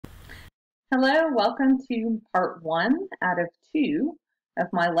Hello, welcome to part 1 out of 2 of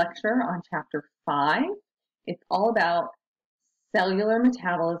my lecture on chapter 5. It's all about cellular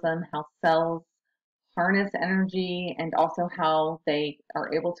metabolism, how cells harness energy, and also how they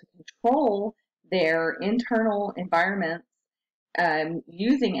are able to control their internal environments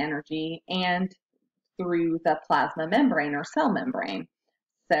using energy and through the plasma membrane or cell membrane.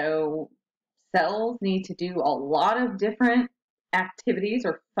 So cells need to do a lot of different activities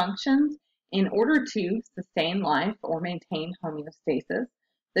or functions in order to sustain life or maintain homeostasis.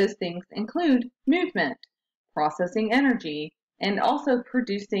 Those things include movement, processing energy, and also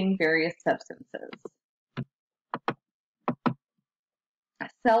producing various substances.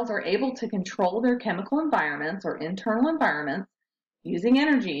 Cells are able to control their chemical environments or internal environments using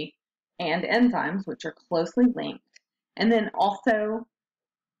energy and enzymes, which are closely linked. And then also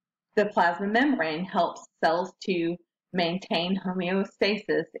the plasma membrane helps cells to maintain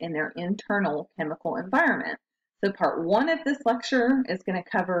homeostasis in their internal chemical environment. So part 1 of this lecture is going to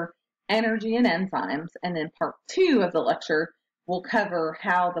cover energy and enzymes, and then part 2 of the lecture will cover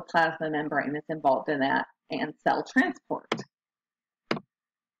how the plasma membrane is involved in that and cell transport.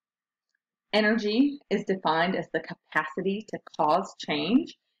 Energy is defined as the capacity to cause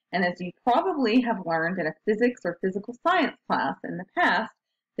change, and as you probably have learned in a physics or physical science class in the past,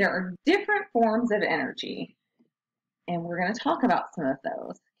 there are different forms of energy, and we're going to talk about some of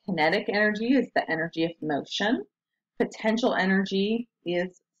those. Kinetic energy is the energy of motion. Potential energy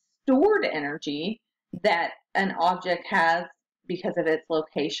is stored energy that an object has because of its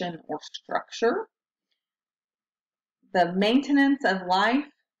location or structure. The maintenance of life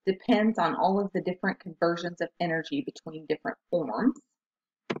depends on all of the different conversions of energy between different forms.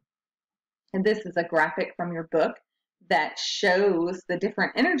 And this is a graphic from your book that shows the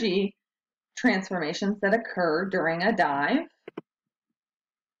different energy transformations that occur during a dive.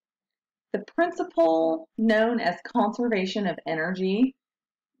 The principle known as conservation of energy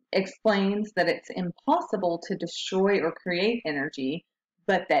explains that it's impossible to destroy or create energy,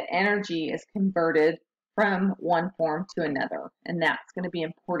 but that energy is converted from one form to another, and that's going to be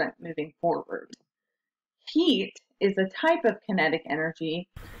important moving forward. Heat is a type of kinetic energy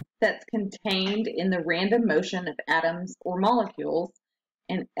that's contained in the random motion of atoms or molecules,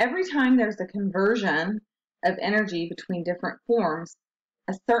 and every time there's a conversion of energy between different forms,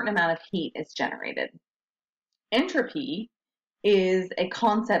 a certain amount of heat is generated. Entropy is a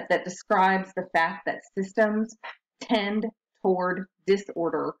concept that describes the fact that systems tend toward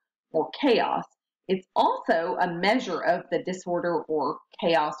disorder or chaos. It's also a measure of the disorder or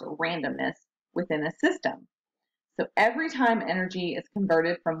chaos or randomness within a system. So every time energy is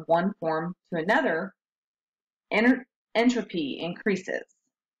converted from one form to another, entropy increases.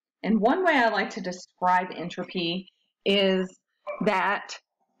 And one way I like to describe entropy is that,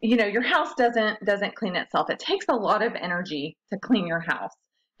 your house doesn't clean itself. It takes a lot of energy to clean your house,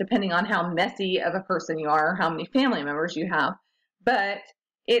 depending on how messy of a person you are, how many family members you have. But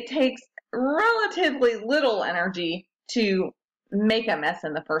it takes relatively little energy to make a mess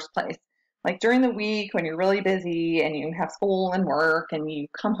in the first place. Like during the week when you're really busy and you have school and work and you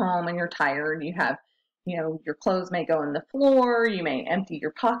come home and you're tired, you have, your clothes may go on the floor, you may empty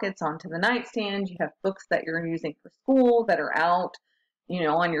your pockets onto the nightstand, you have books that you're using for school that are out,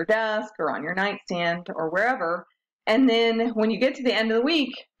 on your desk or on your nightstand or wherever. And then when you get to the end of the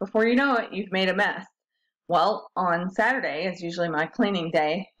week, before you know it, you've made a mess. Well, on Saturday is usually my cleaning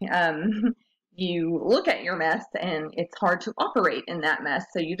day. You look at your mess and it's hard to operate in that mess,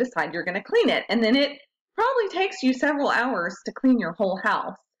 so you decide you're going to clean it. And then it probably takes you several hours to clean your whole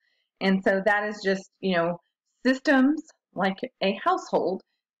house. And so that is just, systems like a household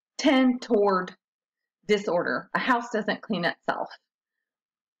tend toward disorder. A house doesn't clean itself.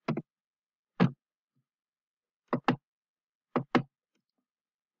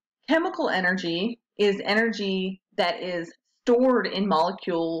 Chemical energy is energy that is stored in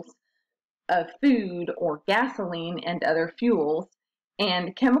molecules of food or gasoline and other fuels.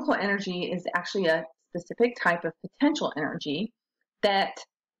 And chemical energy is actually a specific type of potential energy that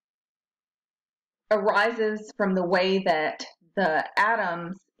arises from the way that the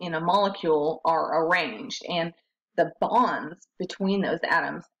atoms in a molecule are arranged, and the bonds between those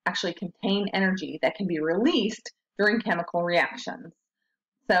atoms actually contain energy that can be released during chemical reactions.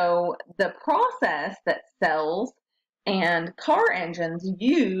 So the process that cells and car engines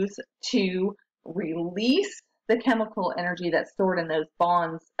use to release the chemical energy that's stored in those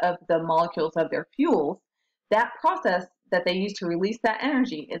bonds of the molecules of their fuels, that process that they use to release that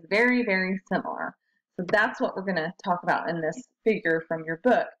energy is very, very similar. So that's what we're going to talk about in this figure from your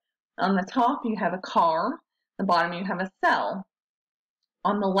book. On the top, you have a car. On the bottom, you have a cell.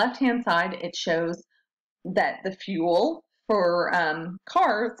 On the left-hand side, it shows that the fuel for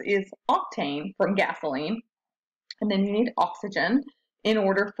cars is octane from gasoline, and then you need oxygen in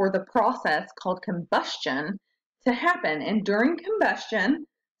order for the process called combustion to happen. And during combustion,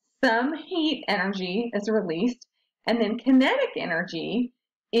 some heat energy is released, and then kinetic energy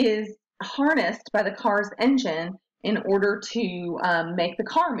is harnessed by the car's engine in order to make the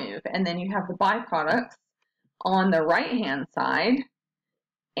car move. And then you have the byproducts on the right-hand side,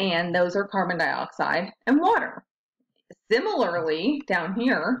 and those are carbon dioxide and water. Similarly, down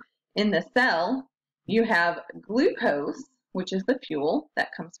here in the cell, you have glucose, which is the fuel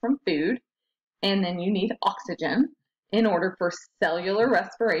that comes from food, and then you need oxygen in order for cellular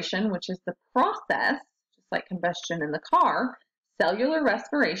respiration, which is the process, just like combustion in the car. Cellular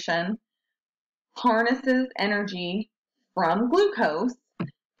respiration harnesses energy from glucose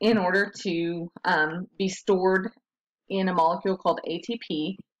in order to be stored in a molecule called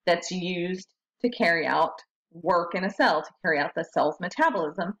ATP that's used to carry out work in a cell, to carry out the cell's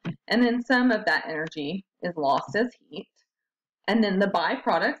metabolism. And then some of that energy is lost as heat. And then the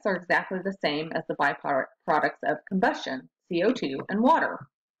byproducts are exactly the same as the byproducts of combustion, CO2 and water.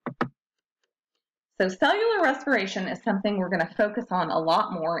 So cellular respiration is something we're going to focus on a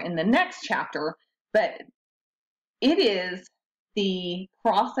lot more in the next chapter, but it is the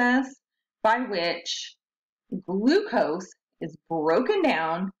process by which glucose is broken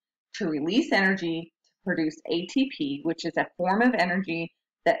down to release energy to produce ATP, which is a form of energy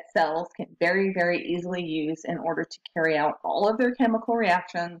that cells can very, very easily use in order to carry out all of their chemical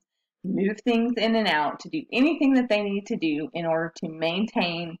reactions, move things in and out, to do anything that they need to do in order to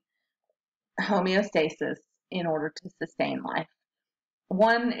maintain homeostasis in order to sustain life.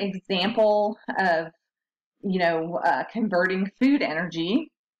 One example of, converting food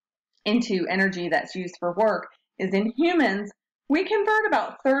energy into energy that's used for work is in humans, we convert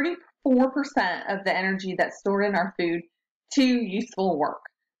about 34% of the energy that's stored in our food to useful work.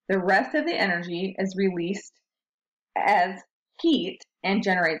 The rest of the energy is released as heat and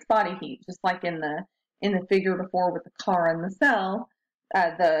generates body heat, just like in the figure before with the car and the cell.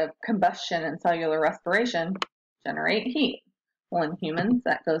 The combustion and cellular respiration generate heat. Well, in humans,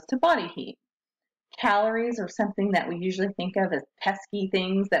 that goes to body heat. Calories are something that we usually think of as pesky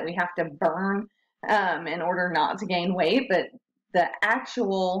things that we have to burn in order not to gain weight, but the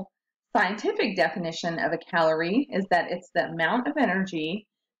actual scientific definition of a calorie is that it's the amount of energy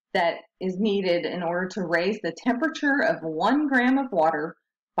that is needed in order to raise the temperature of 1 gram of water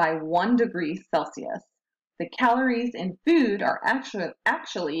by 1 degree Celsius. The calories in food are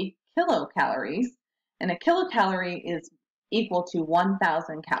actually kilocalories, and a kilocalorie is equal to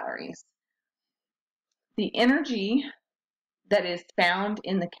 1,000 calories. The energy that is found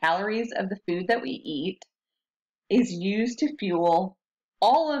in the calories of the food that we eat is used to fuel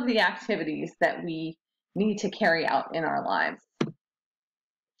all of the activities that we need to carry out in our lives.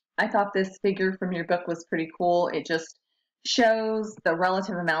 I thought this figure from your book was pretty cool. It just shows the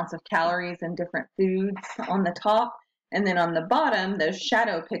relative amounts of calories in different foods on the top, and then on the bottom, those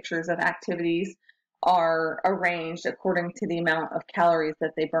shadow pictures of activities are arranged according to the amount of calories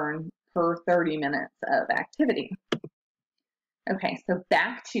that they burn per 30 minutes of activity. Okay, so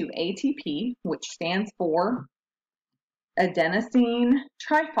back to ATP, which stands for adenosine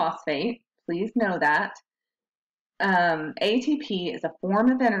triphosphate. Please know that. ATP is a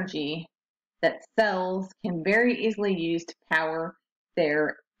form of energy that cells can very easily use to power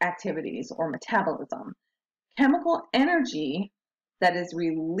their activities or metabolism. Chemical energy that is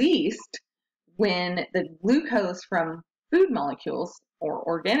released when the glucose from food molecules or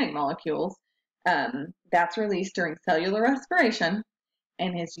organic molecules, that's released during cellular respiration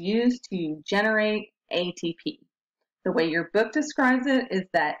and is used to generate ATP. The way your book describes it is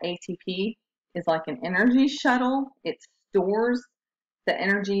that ATP is like an energy shuttle. It stores the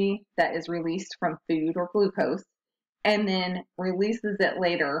energy that is released from food or glucose and then releases it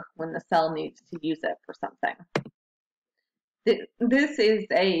later when the cell needs to use it for something. This is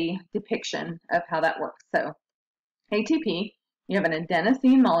a depiction of how that works. So ATP, you have an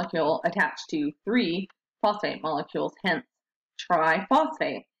adenosine molecule attached to 3 phosphate molecules, hence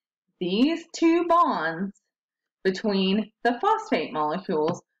triphosphate. These 2 bonds between the phosphate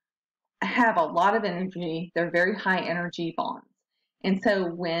molecules have a lot of energy. They're very high energy bonds. And so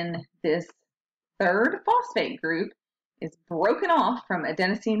when this 3rd phosphate group is broken off from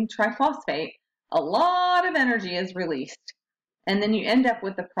adenosine triphosphate, a lot of energy is released. And then you end up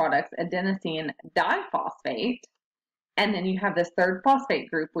with the product adenosine diphosphate, and then you have this 3rd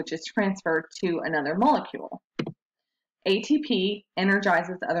phosphate group, which is transferred to another molecule. ATP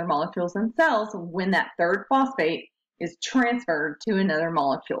energizes other molecules in cells when that 3rd phosphate is transferred to another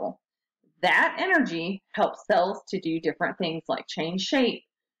molecule. That energy helps cells to do different things like change shape,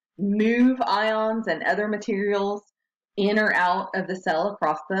 move ions and other materials in or out of the cell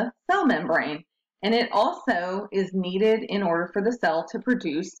across the cell membrane. And it also is needed in order for the cell to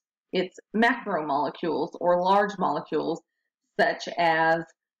produce its macromolecules or large molecules such as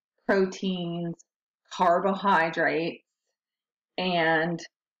proteins, carbohydrates, and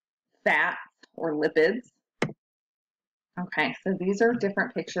fats or lipids. Okay, so these are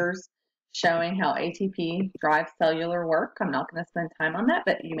different pictures showing how ATP drives cellular work. I'm not going to spend time on that,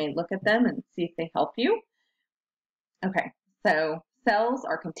 but you may look at them and see if they help you. Okay, so cells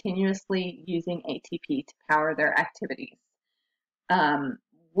are continuously using ATP to power their activities.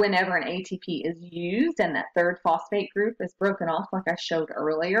 Whenever an ATP is used and that third phosphate group is broken off, like I showed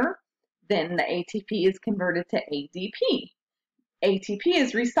earlier, then the ATP is converted to ADP. ATP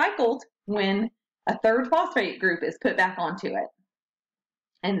is recycled when a third phosphate group is put back onto it.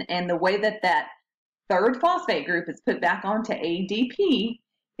 And the way that that third phosphate group is put back onto ADP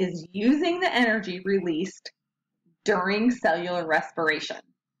is using the energy released during cellular respiration.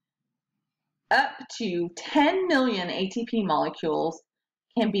 Up to 10 million ATP molecules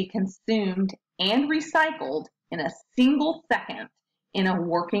can be consumed and recycled in a single second in a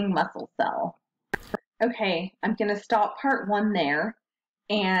working muscle cell. Okay, I'm going to stop part 1 there,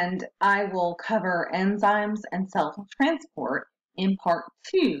 and I will cover enzymes and cell transport in part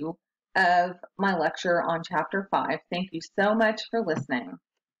 2 of my lecture on chapter 5. Thank you so much for listening.